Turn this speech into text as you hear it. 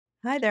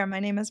Hi there, my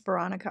name is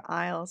Veronica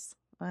Isles,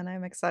 and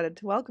I'm excited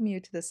to welcome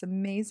you to this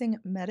amazing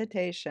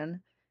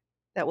meditation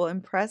that will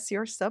impress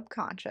your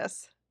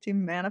subconscious to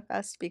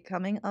manifest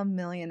becoming a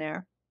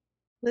millionaire.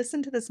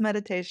 Listen to this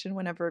meditation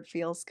whenever it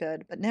feels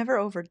good, but never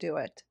overdo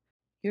it.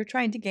 You're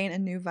trying to gain a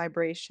new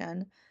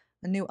vibration,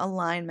 a new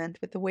alignment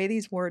with the way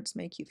these words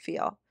make you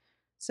feel.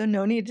 So,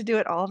 no need to do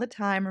it all the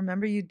time.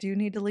 Remember, you do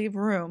need to leave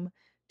room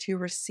to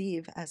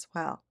receive as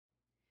well.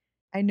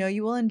 I know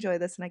you will enjoy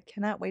this, and I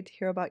cannot wait to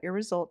hear about your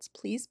results.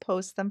 Please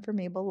post them for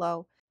me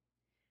below.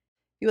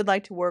 If you would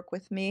like to work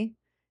with me,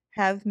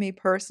 have me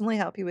personally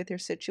help you with your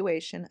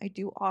situation, I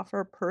do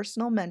offer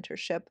personal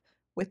mentorship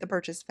with the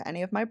purchase of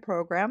any of my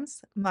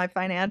programs. My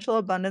financial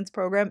abundance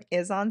program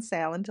is on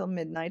sale until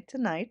midnight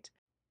tonight.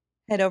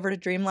 Head over to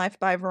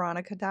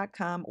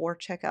dreamlifebyveronica.com or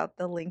check out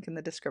the link in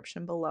the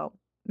description below.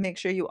 Make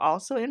sure you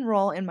also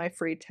enroll in my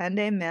free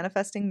 10-day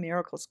Manifesting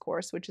Miracles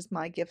course, which is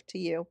my gift to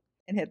you,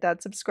 and hit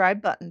that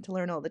subscribe button to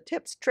learn all the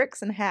tips,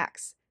 tricks, and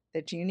hacks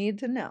that you need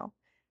to know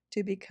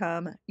to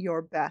become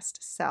your best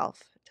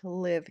self, to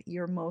live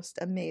your most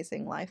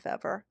amazing life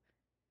ever.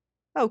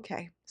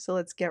 Okay, so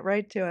let's get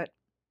right to it.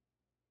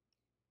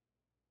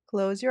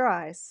 Close your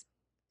eyes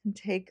and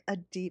take a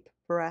deep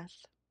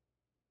breath,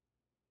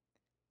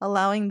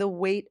 allowing the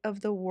weight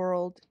of the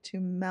world to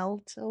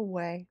melt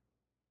away.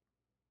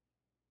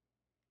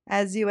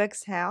 As you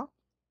exhale,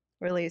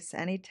 release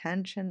any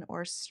tension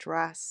or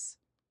stress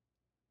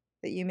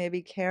that you may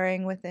be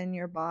carrying within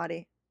your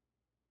body.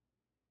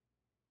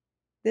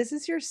 This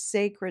is your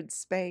sacred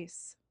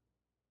space,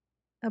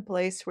 a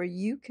place where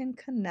you can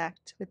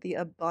connect with the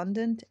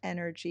abundant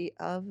energy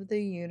of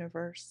the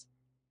universe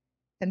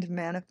and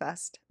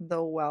manifest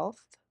the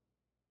wealth,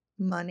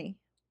 money,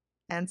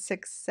 and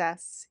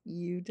success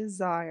you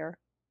desire.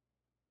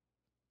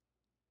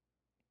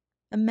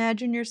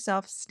 Imagine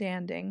yourself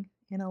standing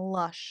in a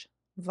lush,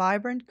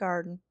 vibrant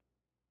garden.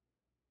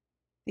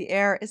 The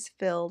air is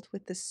filled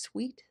with the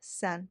sweet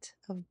scent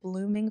of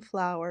blooming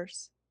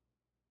flowers,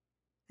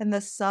 and the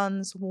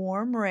sun's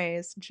warm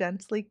rays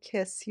gently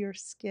kiss your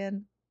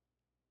skin.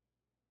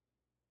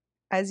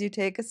 As you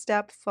take a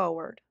step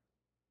forward,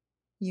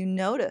 you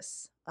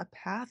notice a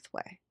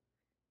pathway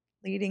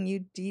leading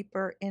you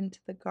deeper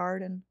into the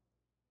garden.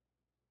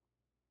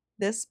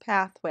 This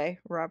pathway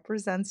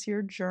represents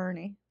your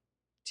journey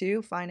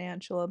to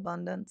financial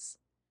abundance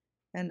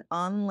and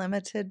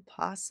unlimited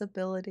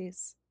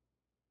possibilities.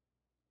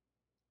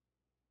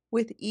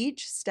 With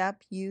each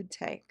step you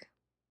take,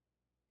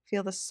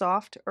 feel the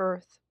soft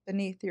earth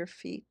beneath your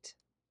feet,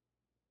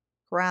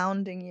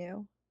 grounding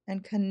you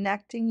and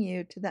connecting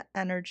you to the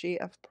energy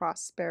of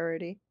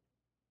prosperity.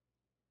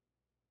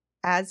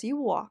 As you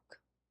walk,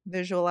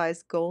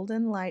 visualize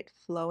golden light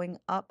flowing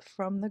up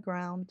from the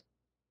ground,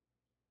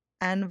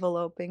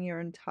 enveloping your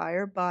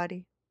entire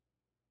body.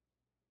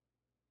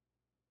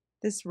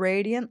 This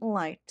radiant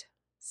light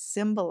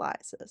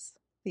symbolizes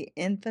the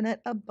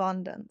infinite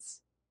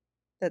abundance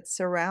that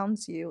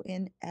surrounds you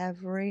in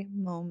every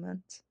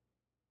moment.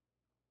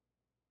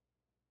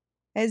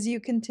 As you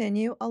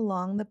continue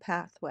along the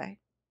pathway,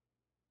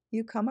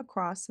 you come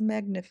across a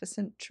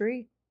magnificent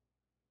tree,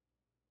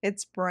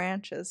 its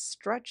branches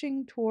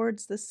stretching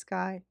towards the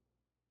sky.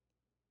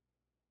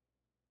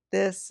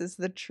 This is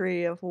the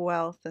tree of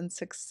wealth and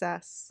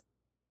success.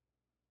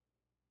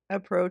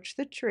 Approach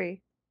the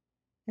tree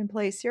and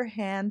place your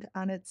hand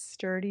on its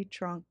sturdy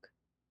trunk,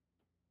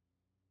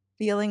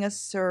 feeling a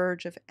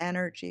surge of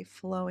energy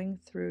flowing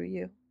through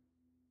you.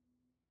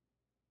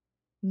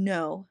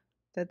 Know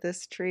that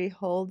this tree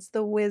holds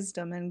the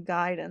wisdom and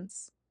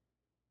guidance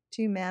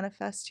to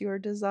manifest your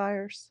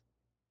desires.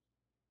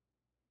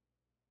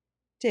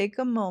 Take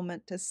a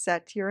moment to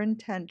set your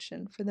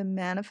intention for the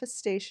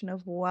manifestation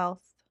of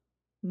wealth,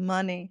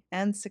 money,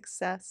 and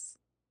success.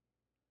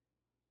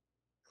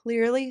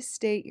 Clearly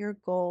state your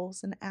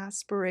goals and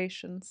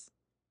aspirations,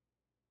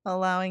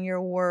 allowing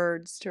your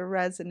words to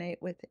resonate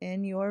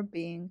within your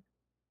being.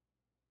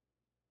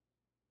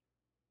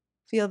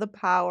 Feel the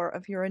power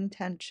of your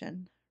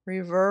intention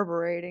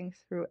reverberating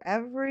through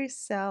every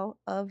cell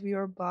of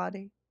your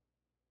body.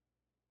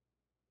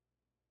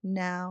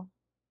 Now,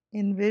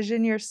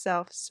 envision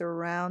yourself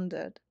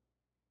surrounded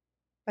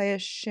by a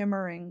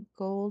shimmering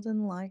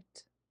golden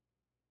light.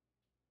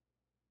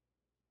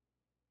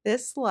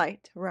 This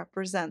light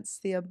represents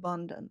the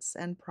abundance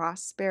and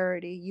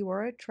prosperity you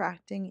are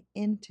attracting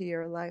into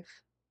your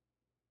life.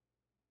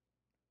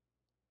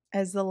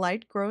 As the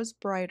light grows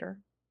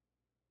brighter,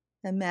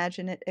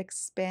 imagine it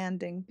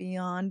expanding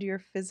beyond your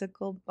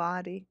physical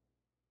body,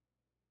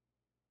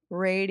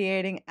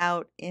 radiating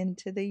out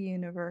into the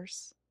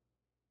universe.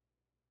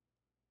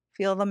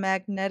 Feel the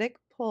magnetic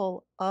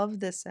pull of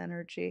this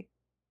energy,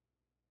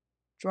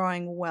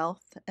 drawing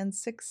wealth and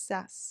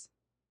success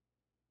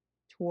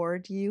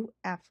toward you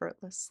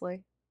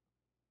effortlessly.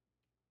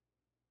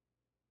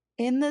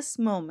 In this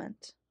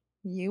moment,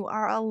 you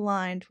are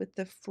aligned with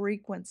the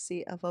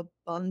frequency of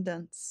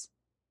abundance.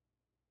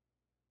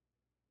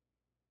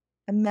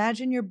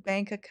 Imagine your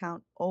bank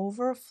account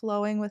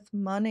overflowing with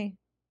money.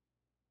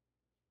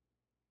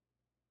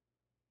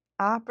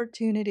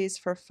 opportunities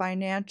for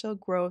financial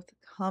growth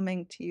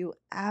coming to you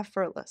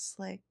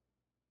effortlessly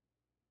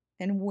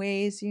in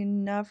ways you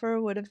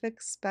never would have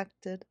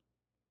expected.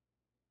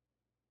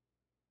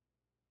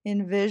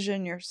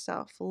 Envision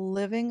yourself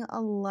living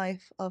a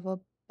life of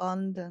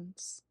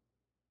abundance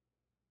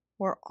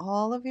where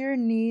all of your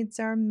needs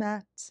are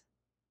met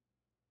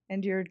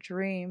and your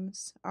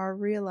dreams are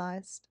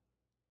realized.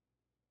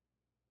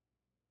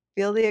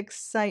 Feel the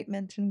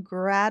excitement and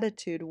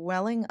gratitude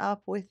welling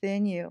up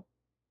within you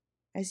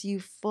as you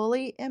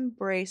fully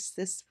embrace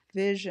this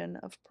vision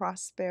of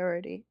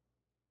prosperity.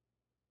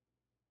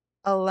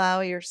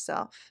 Allow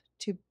yourself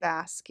to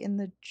bask in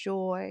the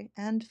joy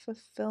and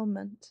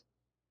fulfillment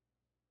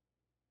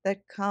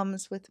that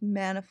comes with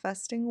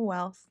manifesting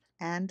wealth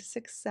and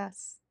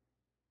success.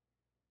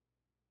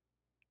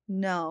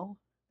 Know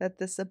that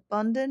this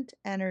abundant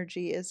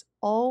energy is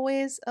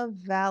always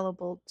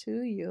available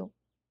to you,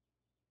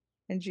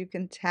 and you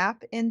can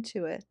tap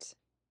into it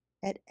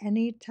at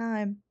any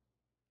time.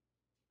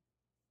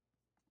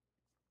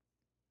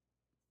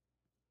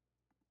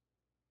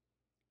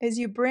 As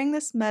you bring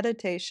this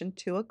meditation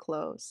to a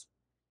close,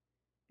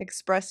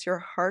 express your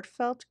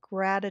heartfelt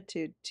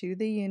gratitude to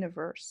the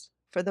universe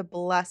for the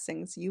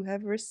blessings you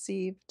have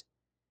received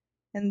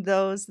and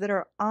those that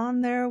are on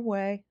their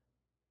way.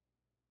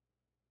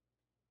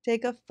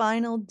 Take a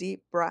final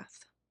deep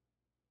breath,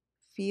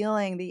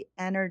 feeling the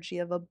energy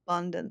of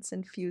abundance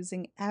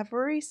infusing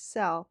every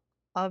cell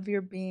of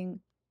your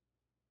being.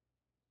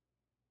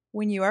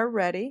 When you are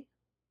ready,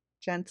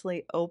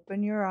 gently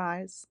open your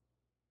eyes,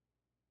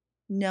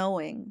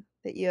 knowing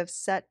that you have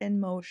set in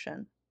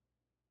motion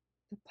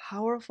the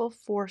powerful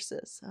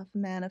forces of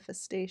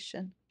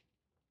manifestation.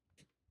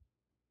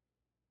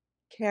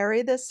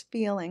 Carry this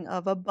feeling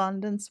of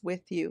abundance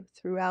with you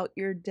throughout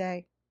your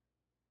day,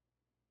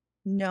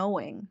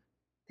 knowing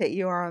that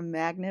you are a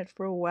magnet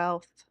for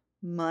wealth,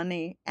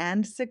 money,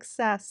 and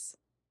success.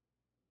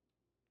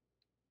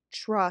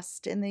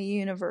 Trust in the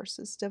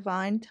universe's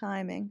divine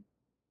timing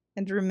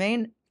and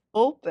remain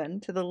open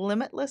to the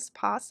limitless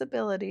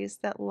possibilities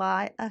that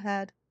lie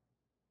ahead.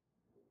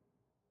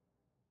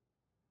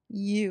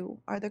 You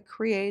are the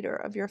creator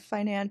of your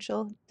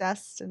financial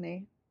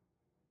destiny,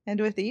 and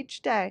with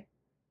each day,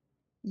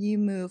 you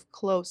move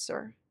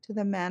closer to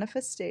the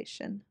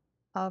manifestation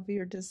of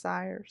your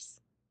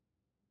desires.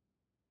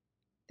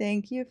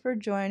 Thank you for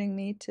joining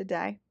me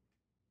today.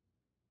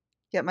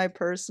 Get my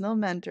personal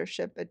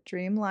mentorship at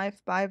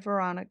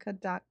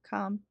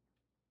dreamlifebyveronica.com.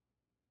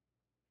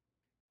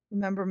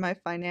 Remember, my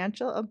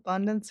Financial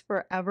Abundance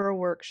Forever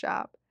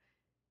workshop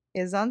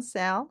is on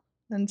sale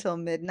until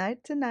midnight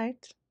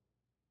tonight.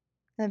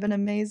 Have an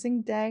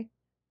amazing day.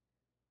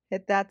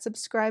 Hit that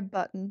subscribe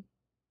button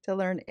to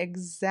learn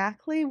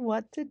exactly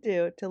what to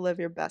do to live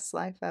your best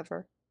life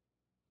ever.